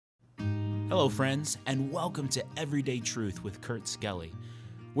Hello, friends, and welcome to Everyday Truth with Kurt Skelly.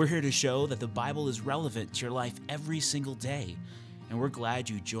 We're here to show that the Bible is relevant to your life every single day, and we're glad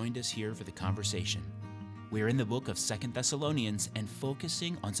you joined us here for the conversation. We're in the book of 2 Thessalonians and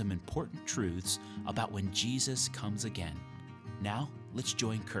focusing on some important truths about when Jesus comes again. Now, let's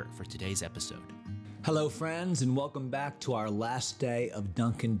join Kurt for today's episode. Hello, friends, and welcome back to our last day of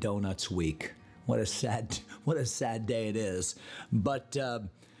Dunkin' Donuts week. What a sad day it is. But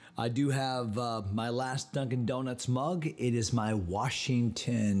I do have my last Dunkin' Donuts mug. It is my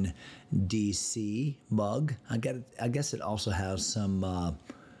Washington, D.C. mug. I guess it also has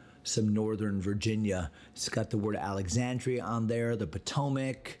some Northern Virginia. It's got the word Alexandria on there, the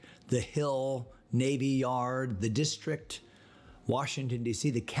Potomac, the Hill, Navy Yard, the District, Washington,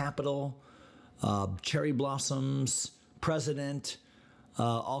 D.C., the capital, cherry blossoms, president,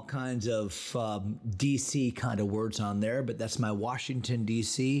 all kinds of D.C. kind of words on there, but that's my Washington,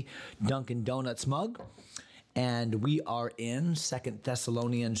 D.C. Dunkin' Donuts mug. And we are in 2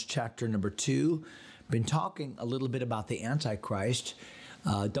 Thessalonians chapter number 2. Been talking a little bit about the Antichrist.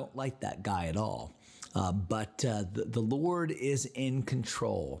 Don't like that guy at all. But the Lord is in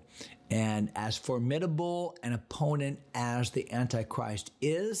control. And as formidable an opponent as the Antichrist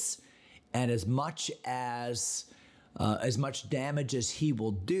is, and as much damage as he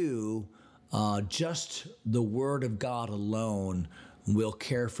will do, just the Word of God alone will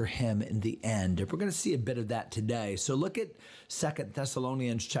care for him in the end. And we're going to see a bit of that today. So look at 2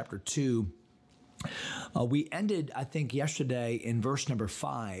 Thessalonians chapter 2. We ended, I think, yesterday in verse number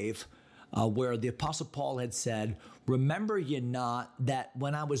 5, where the Apostle Paul had said, "Remember ye not that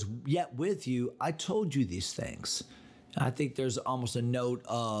when I was yet with you, I told you these things." I think there's almost a note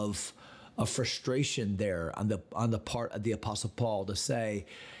of frustration there on the part of the Apostle Paul to say,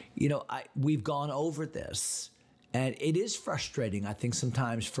 we've gone over this. And it is frustrating, I think,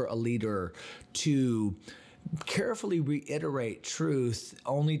 sometimes for a leader to carefully reiterate truth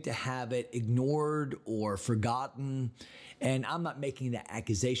only to have it ignored or forgotten. And I'm not making that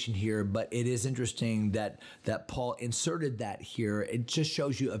accusation here, but it is interesting that Paul inserted that here. It just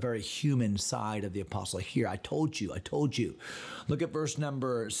shows you a very human side of the apostle here. I told you. Look at verse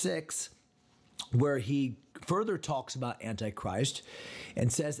number 6, where he further talks about Antichrist and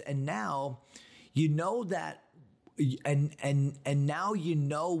says, "And now you know that, and now you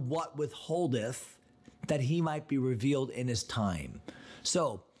know what withholdeth, that he might be revealed in his time."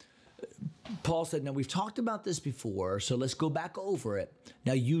 So Paul said, now we've talked about this before, so let's go back over it.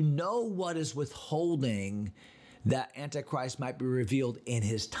 Now you know what is withholding that Antichrist might be revealed in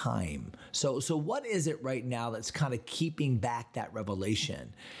his time. So what is it right now that's kind of keeping back that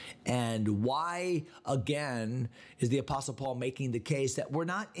revelation? And why, again, is the Apostle Paul making the case that we're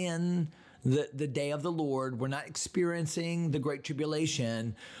not in the day of the Lord, we're not experiencing the Great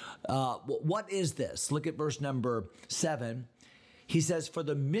Tribulation? What is this? Look at verse number 7. He says, "For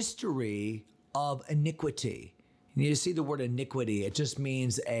the mystery of iniquity." You see the word iniquity, it just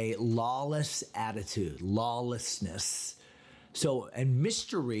means a lawless attitude, lawlessness. So, and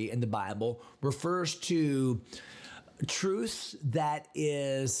mystery in the Bible refers to truth that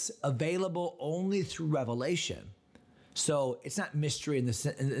is available only through revelation. So it's not mystery in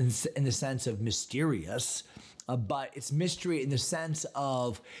the sense of mysterious, but it's mystery in the sense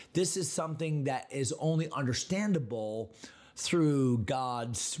of this is something that is only understandable through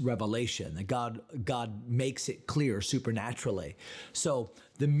God's revelation. That God makes it clear supernaturally. So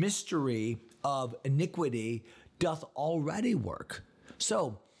the mystery of iniquity doth already work.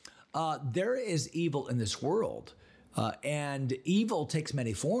 So there is evil in this world, and evil takes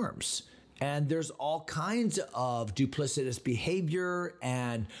many forms. And there's all kinds of duplicitous behavior,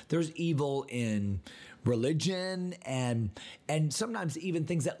 and there's evil in religion, and sometimes even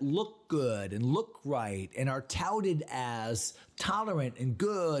things that look good and look right and are touted as tolerant and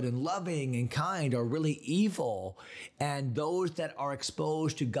good and loving and kind are really evil. And those that are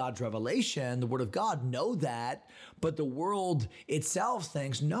exposed to God's revelation, the Word of God, know that, but the world itself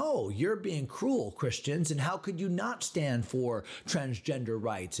thinks, no, you're being cruel, Christians, and how could you not stand for transgender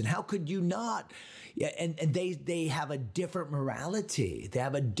rights? And how could you not? And they have a different morality. They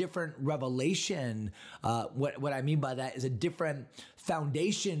have a different revelation. What I mean by that is a different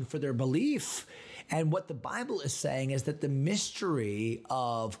foundation for their belief. And what the Bible is saying is that the mystery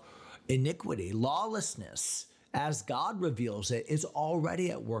of iniquity, lawlessness, as God reveals it, is already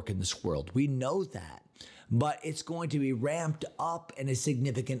at work in this world. We know that. But it's going to be ramped up in a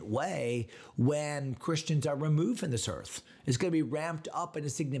significant way when Christians are removed from this earth. It's going to be ramped up in a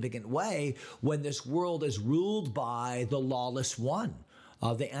significant way when this world is ruled by the lawless one,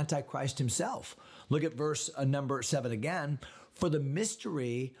 the Antichrist himself. Look at verse number 7 again. For the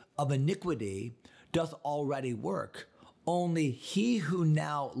mystery of iniquity doth already work. Only he who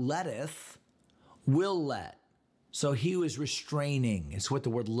now letteth will let. So he who is restraining is what the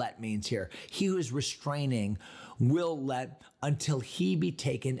word let means here. He who is restraining will let until he be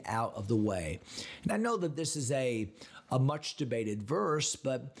taken out of the way. And I know that this is a much debated verse,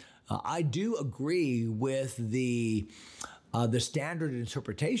 but I do agree with the standard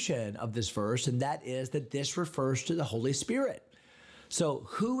interpretation of this verse, and that is that this refers to the Holy Spirit. So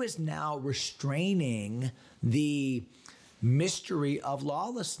who is now restraining the mystery of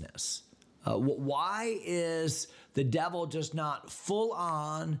lawlessness? Why is the devil just not full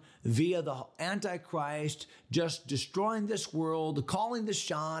on via the Antichrist, just destroying this world, calling the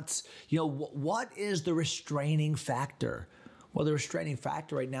shots? What is the restraining factor? Well, the restraining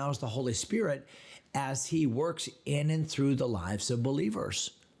factor right now is the Holy Spirit as he works in and through the lives of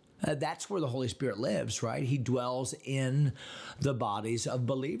believers. That's where the Holy Spirit lives, right? He dwells in the bodies of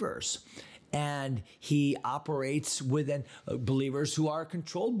believers. And he operates within believers who are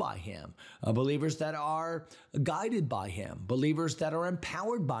controlled by him, believers that are guided by him, believers that are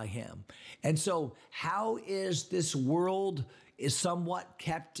empowered by him. And so how is this world is somewhat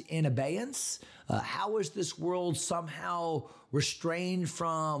kept in abeyance? How is this world somehow restrained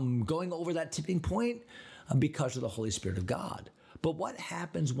from going over that tipping point? Because of the Holy Spirit of God. But what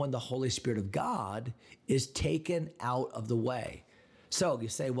happens when the Holy Spirit of God is taken out of the way? So you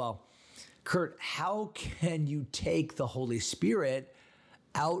say, well, Kurt, how can you take the Holy Spirit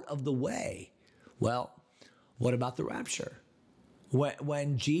out of the way? Well, what about the rapture?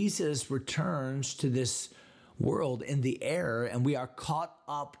 When Jesus returns to this world in the air and we are caught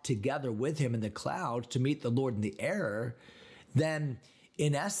up together with him in the clouds to meet the Lord in the air, then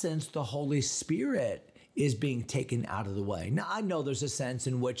in essence, the Holy Spirit is being taken out of the way. Now, I know there's a sense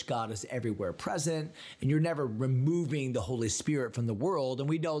in which God is everywhere present, and you're never removing the Holy Spirit from the world. And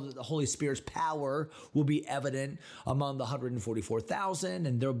we know that the Holy Spirit's power will be evident among the 144,000,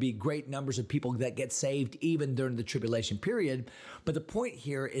 and there'll be great numbers of people that get saved even during the tribulation period. But the point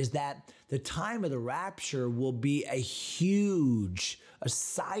here is that the time of the rapture will be a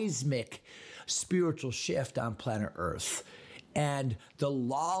seismic spiritual shift on planet Earth. And the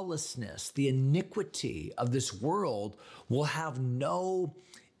lawlessness, the iniquity of this world will have no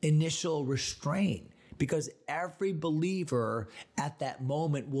initial restraint because every believer at that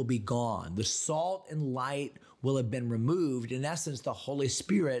moment will be gone. The salt and light will have been removed. In essence, the Holy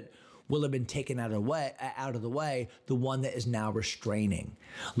Spirit will have been taken out of the way, the one that is now restraining.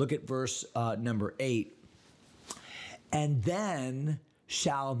 Look at verse number 8. And then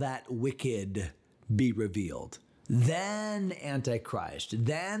shall that wicked be revealed. Then Antichrist,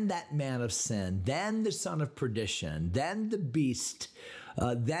 then that man of sin, then the son of perdition, then the beast,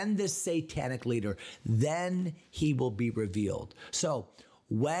 then the satanic leader, then he will be revealed. So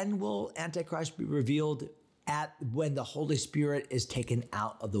when will Antichrist be revealed? When the Holy Spirit is taken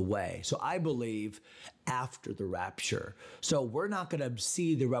out of the way. So I believe after the rapture. So we're not going to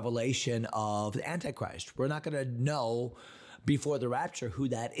see the revelation of the Antichrist. We're not going to know before the rapture who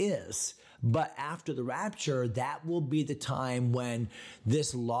that is. But after the rapture, that will be the time when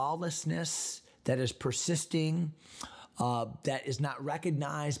this lawlessness that is persisting, that is not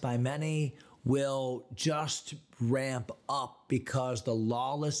recognized by many, will just ramp up because the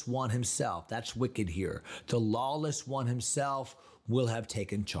lawless one himself, that's wicked here, the lawless one himself will have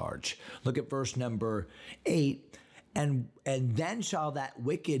taken charge. Look at verse number 8. And then shall that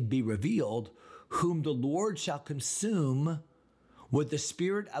wicked be revealed, whom the Lord shall consume with the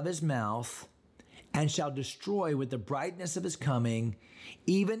spirit of his mouth, and shall destroy with the brightness of his coming,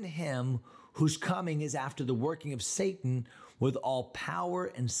 even him whose coming is after the working of Satan with all power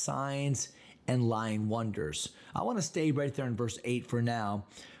and signs and lying wonders. I want to stay right there in verse 8 for now,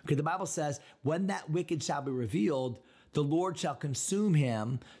 because the Bible says, when that wicked shall be revealed, the Lord shall consume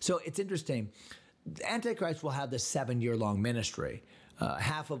him. So it's interesting. The Antichrist will have this 7-year-long ministry.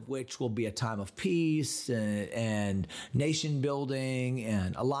 Half of which will be a time of peace and nation building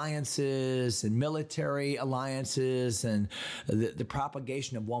and alliances and military alliances and the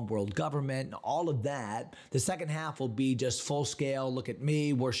propagation of one world government and all of that. The second half will be just full scale, look at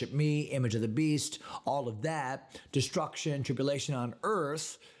me, worship me, image of the beast, all of that, destruction, tribulation on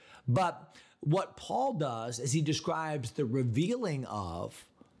earth. But what Paul does is he describes the revealing of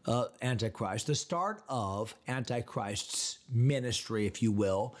Antichrist, the start of Antichrist's ministry, if you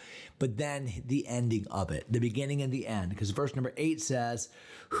will, but then the ending of it, the beginning and the end. Because verse number 8 says,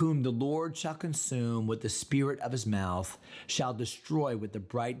 whom the Lord shall consume with the spirit of his mouth, shall destroy with the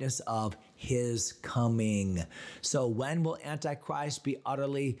brightness of his coming. So when will Antichrist be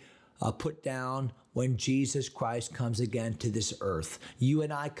utterly put down when Jesus Christ comes again to this earth. You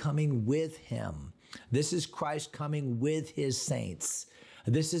and I coming with him. This is Christ coming with his saints.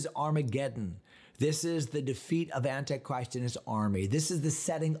 This is Armageddon. This is the defeat of Antichrist and his army. This is the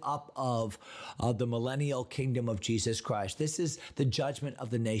setting up of the millennial kingdom of Jesus Christ. This is the judgment of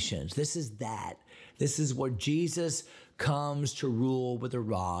the nations. This is that. This is where Jesus comes to rule with a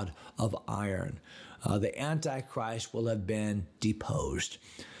rod of iron. The Antichrist will have been deposed.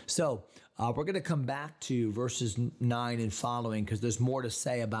 So we're going to come back to verses 9 and following because there's more to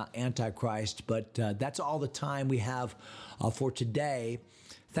say about Antichrist, but that's all the time we have for today.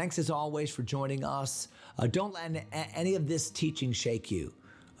 Thanks as always for joining us. Don't let any of this teaching shake you.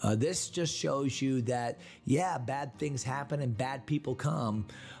 This just shows you that, yeah, bad things happen and bad people come,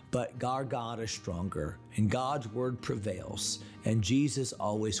 but our God is stronger and God's word prevails and Jesus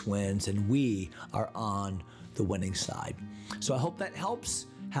always wins and we are on the winning side. So I hope that helps.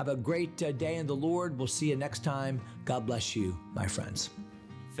 Have a great day in the Lord. We'll see you next time. God bless you, my friends.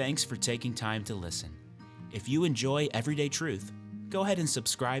 Thanks for taking time to listen. If you enjoy Everyday Truth, go ahead and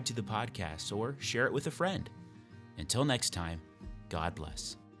subscribe to the podcast or share it with a friend. Until next time, God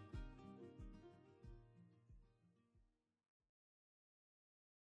bless.